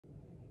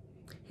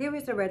Here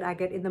is the red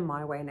agate in the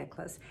My Way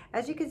necklace.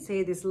 As you can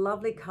see, this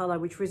lovely color,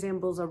 which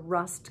resembles a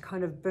rust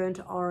kind of burnt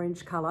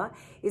orange color,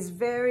 is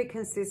very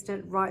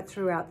consistent right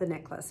throughout the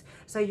necklace.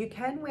 So you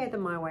can wear the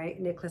My Way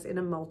necklace in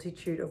a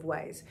multitude of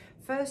ways.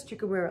 First, you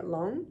can wear it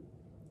long.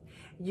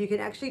 You can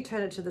actually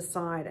turn it to the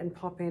side and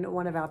pop in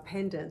one of our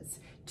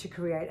pendants to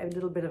create a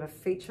little bit of a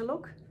feature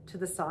look to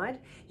the side.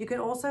 You can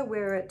also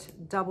wear it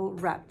double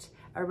wrapped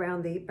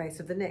around the base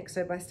of the neck.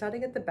 So by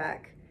starting at the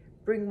back,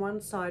 bring one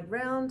side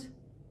round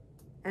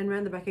and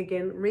round the back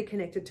again,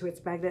 reconnect it to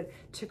its magnet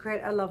to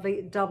create a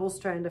lovely double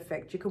strand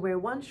effect. You can wear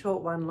one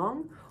short, one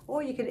long,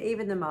 or you can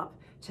even them up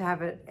to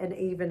have it an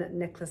even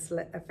necklace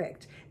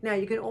effect. Now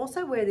you can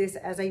also wear this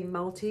as a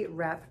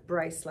multi-wrap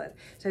bracelet.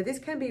 So this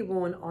can be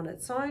worn on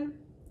its own,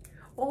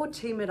 or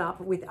team it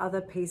up with other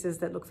pieces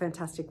that look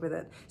fantastic with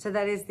it. So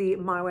that is the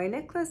My Way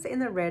necklace in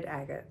the red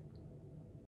agate.